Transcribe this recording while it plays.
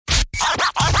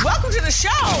the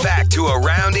show. Back to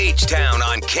Around H-Town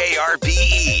on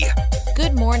KRBE.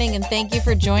 Good morning, and thank you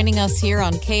for joining us here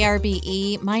on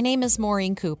KRBE. My name is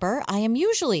Maureen Cooper. I am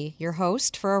usually your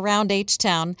host for Around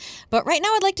H-Town, but right now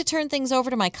I'd like to turn things over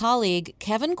to my colleague,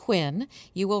 Kevin Quinn.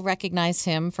 You will recognize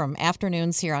him from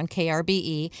afternoons here on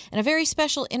KRBE, and a very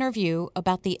special interview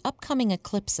about the upcoming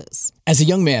eclipses. As a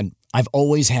young man, I've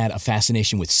always had a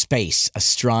fascination with space,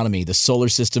 astronomy, the solar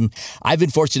system. I've been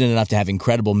fortunate enough to have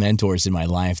incredible mentors in my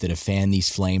life that have fanned these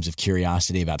flames of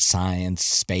curiosity about science,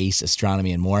 space,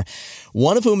 astronomy, and more.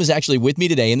 One of whom is actually with me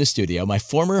today in the studio, my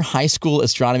former high school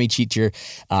astronomy teacher,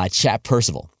 Chap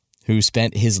Percival, who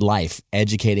spent his life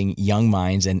educating young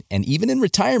minds, and even in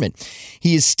retirement,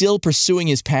 he is still pursuing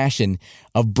his passion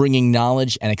of bringing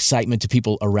knowledge and excitement to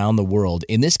people around the world.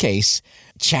 In this case,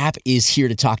 Chap is here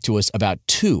to talk to us about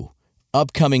two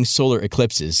upcoming solar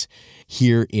eclipses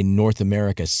here in North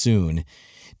America soon.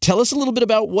 Tell us a little bit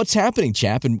about what's happening,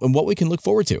 Chap, and what we can look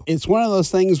forward to. It's one of those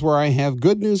things where I have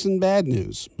good news and bad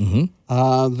news.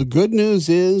 The good news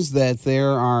is that there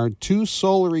are two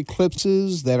solar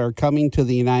eclipses that are coming to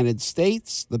the United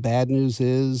States. The bad news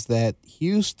is that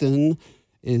Houston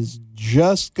is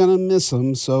just going to miss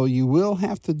them, so you will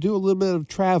have to do a little bit of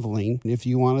traveling if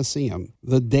you want to see them.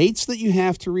 The dates that you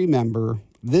have to remember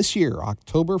this year,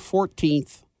 October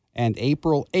 14th and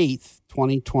April 8th,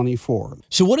 2024.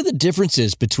 So what are the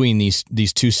differences between these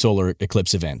two solar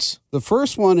eclipse events? The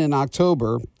first one in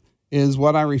October is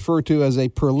what I refer to as a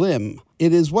prelim.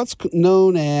 It is what's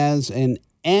known as an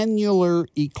annular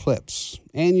eclipse.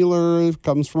 Annular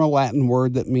comes from a Latin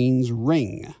word that means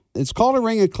ring. It's called a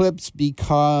ring eclipse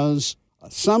because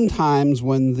sometimes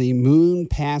when the moon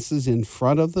passes in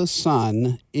front of the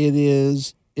sun, it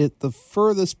is at the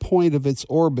furthest point of its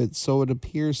orbit, so it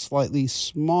appears slightly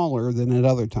smaller than at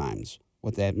other times.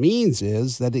 What that means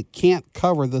is that it can't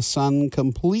cover the sun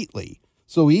completely.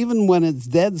 So even when it's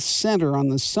dead center on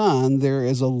the sun, there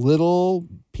is a little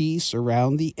piece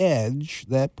around the edge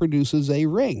that produces a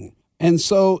ring. And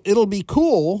so it'll be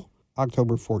cool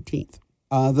October 14th.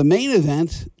 The main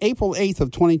event, April 8th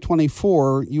of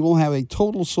 2024, you will have a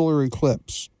total solar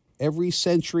eclipse. Every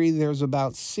century, there's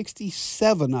about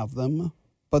 67 of them,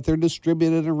 but they're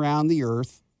distributed around the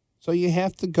Earth, so you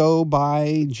have to go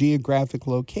by geographic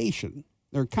location.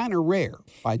 They're kind of rare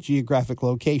by geographic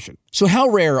location. So how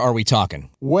rare are we talking?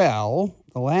 Well,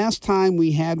 the last time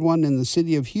we had one in the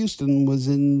city of Houston was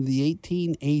in the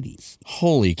 1880s.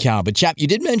 Holy cow. But, Chap, you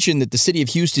did mention that the city of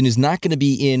Houston is not going to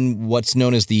be in what's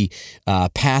known as the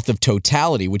path of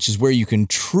totality, which is where you can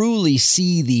truly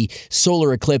see the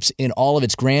solar eclipse in all of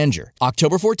its grandeur.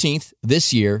 October 14th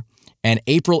this year, and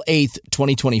April 8th,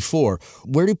 2024,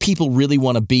 where do people really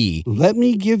want to be? Let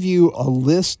me give you a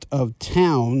list of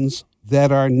towns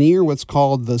that are near what's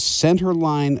called the center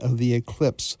line of the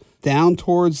eclipse. Down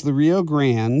towards the Rio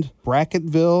Grande,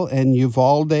 Brackettville and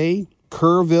Uvalde,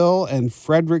 Kerrville and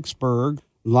Fredericksburg,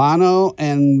 Llano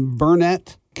and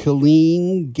Burnett,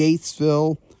 Killeen,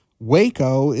 Gatesville.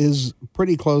 Waco is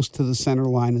pretty close to the center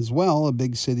line as well, a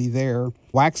big city there.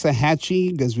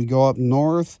 Waxahachie, as we go up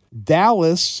north.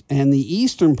 Dallas and the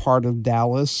eastern part of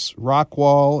Dallas,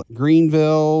 Rockwall,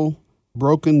 Greenville,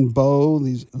 Broken Bow,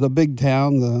 the big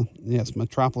town,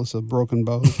 metropolis of Broken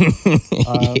Bow.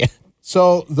 Yeah.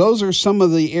 So those are some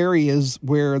of the areas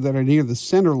that are near the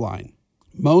center line.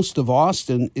 Most of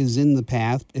Austin is in the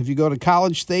path. If you go to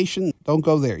College Station, don't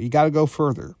go there. You got to go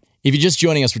further. If you're just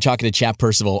joining us, we're talking to Chap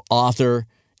Percival, author,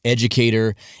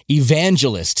 educator,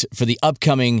 evangelist for the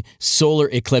upcoming solar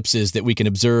eclipses that we can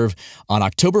observe on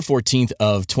October 14th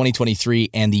of 2023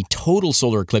 and the total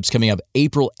solar eclipse coming up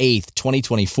April 8th,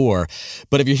 2024.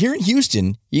 But if you're here in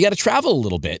Houston, you got to travel a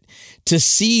little bit to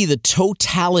see the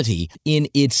totality in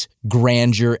its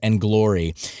grandeur and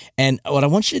glory. And what I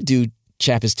want you to do,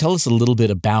 Chap, is tell us a little bit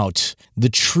about the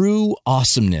true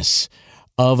awesomeness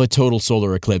of a total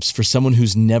solar eclipse for someone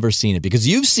who's never seen it, because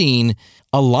you've seen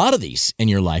a lot of these in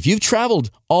your life. You've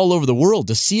traveled all over the world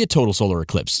to see a total solar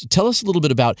eclipse. Tell us a little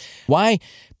bit about why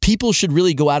people should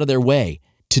really go out of their way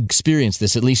to experience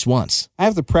this at least once. I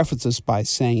have to preface this by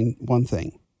saying one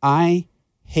thing. I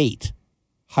hate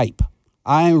hype.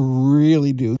 I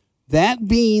really do. That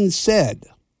being said,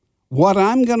 what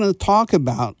I'm going to talk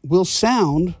about will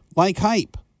sound like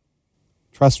hype.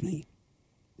 Trust me,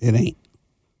 it ain't.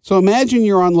 So imagine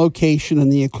you're on location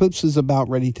and the eclipse is about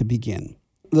ready to begin.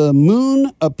 The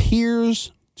moon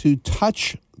appears to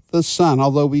touch the sun,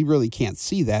 although we really can't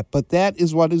see that, but that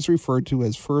is what is referred to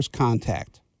as first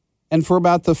contact. And for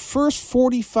about the first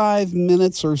 45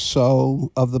 minutes or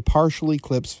so of the partial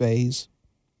eclipse phase,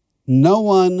 no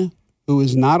one who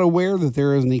is not aware that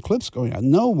there is an eclipse going on,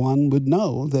 no one would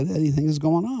know that anything is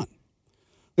going on.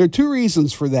 There are two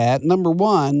reasons for that. Number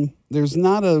one, there's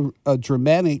not a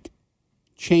dramatic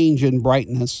change in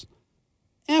brightness.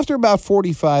 After about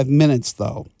 45 minutes,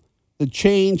 though, the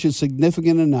change is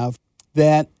significant enough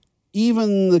that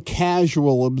even the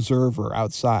casual observer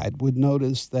outside would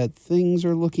notice that things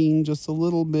are looking just a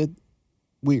little bit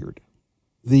weird.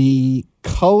 The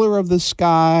color of the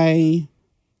sky,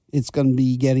 it's going to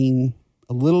be getting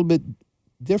a little bit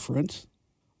different.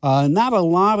 Not a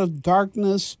lot of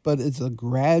darkness, but it's a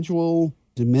gradual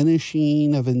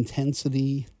diminishing of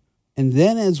intensity. And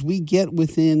then as we get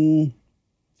within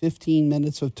 15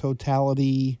 minutes of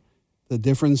totality, the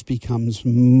difference becomes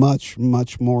much,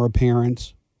 much more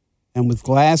apparent. And with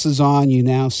glasses on, you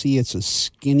now see it's a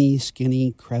skinny,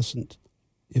 skinny crescent.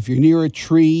 If you're near a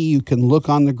tree, you can look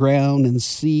on the ground and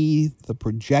see the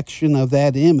projection of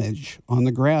that image on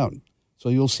the ground. So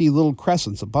you'll see little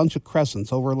crescents, a bunch of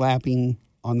crescents overlapping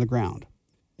on the ground.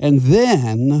 And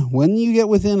then when you get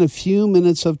within a few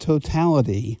minutes of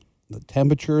totality, the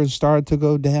temperature has started to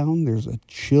go down. There's a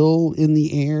chill in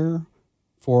the air.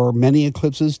 For many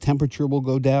eclipses, temperature will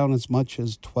go down as much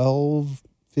as 12,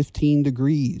 15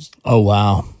 degrees. Oh,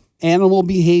 wow. Animal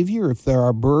behavior, if there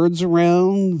are birds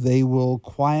around, they will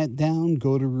quiet down,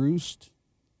 go to roost.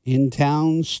 In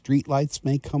town, streetlights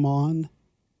may come on.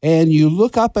 And you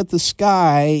look up at the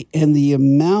sky, and the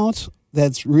amount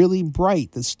that's really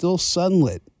bright, that's still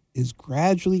sunlit, is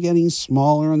gradually getting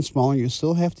smaller and smaller. You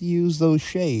still have to use those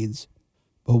shades.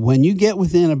 But when you get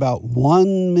within about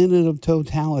 1 minute of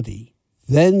totality,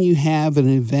 then you have an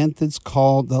event that's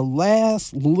called the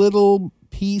last little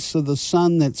piece of the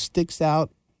sun that sticks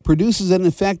out, produces an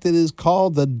effect that is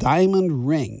called the diamond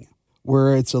ring,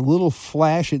 where it's a little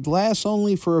flash. It lasts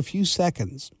only for a few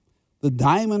seconds. The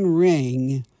diamond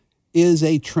ring is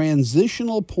a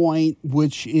transitional point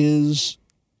which is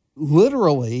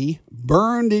literally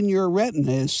burned in your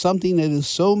retina as something that is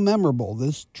so memorable,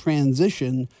 this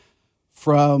transition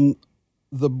from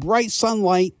the bright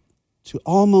sunlight to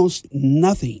almost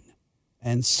nothing.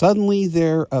 And suddenly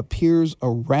there appears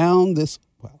around this,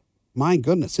 well, my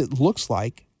goodness, it looks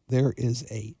like there is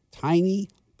a tiny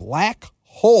black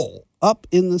hole up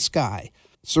in the sky,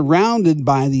 surrounded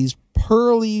by these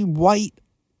pearly white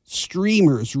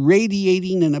streamers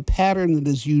radiating in a pattern that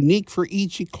is unique for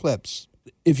each eclipse.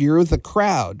 If you're with a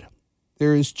crowd,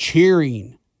 there is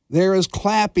cheering, there is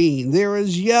clapping, there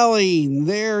is yelling,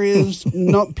 there is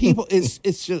no people. It's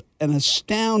just an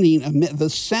astounding. The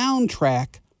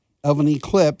soundtrack of an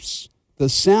eclipse, the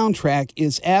soundtrack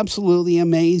is absolutely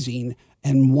amazing.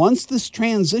 And once this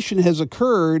transition has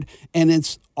occurred, and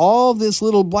it's all this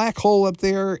little black hole up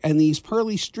there and these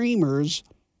pearly streamers,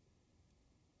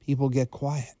 people get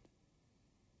quiet.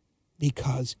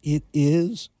 Because it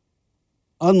is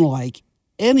unlike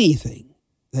anything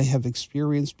they have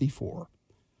experienced before.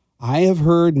 I have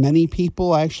heard many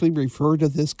people actually refer to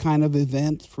this kind of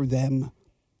event for them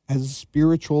as a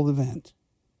spiritual event,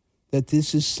 that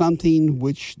this is something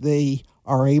which they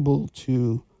are able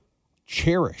to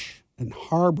cherish and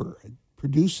harbor. It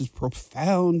produces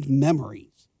profound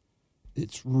memories.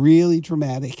 It's really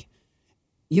dramatic.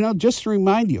 You know, just to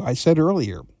remind you, I said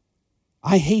earlier,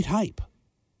 I hate hype.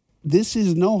 This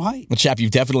is no hype. Well, Chap,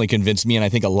 you've definitely convinced me, and I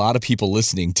think a lot of people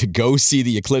listening, to go see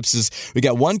the eclipses. We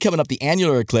got one coming up, the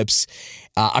annular eclipse,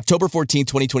 October 14th,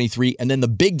 2023, and then the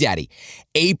Big Daddy,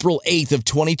 April 8th of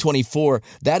 2024.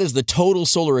 That is the total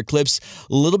solar eclipse.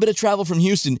 A little bit of travel from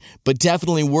Houston, but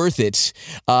definitely worth it.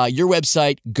 Your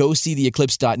website,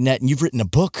 goseetheeclipse.net, and you've written a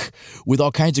book with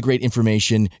all kinds of great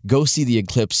information. Go See the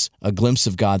Eclipse, A Glimpse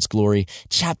of God's Glory.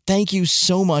 Chap, thank you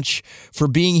so much for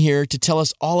being here to tell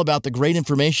us all about the great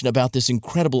information about this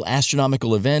incredible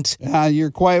astronomical event. You're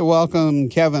quite welcome,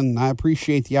 Kevin. I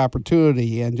appreciate the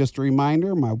opportunity. And just a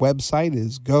reminder, my website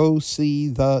is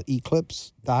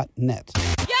goseetheeclipse.net.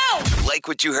 Like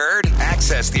what you heard?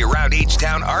 Access the Around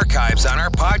H-Town archives on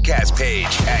our podcast page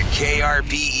at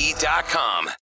krbe.com.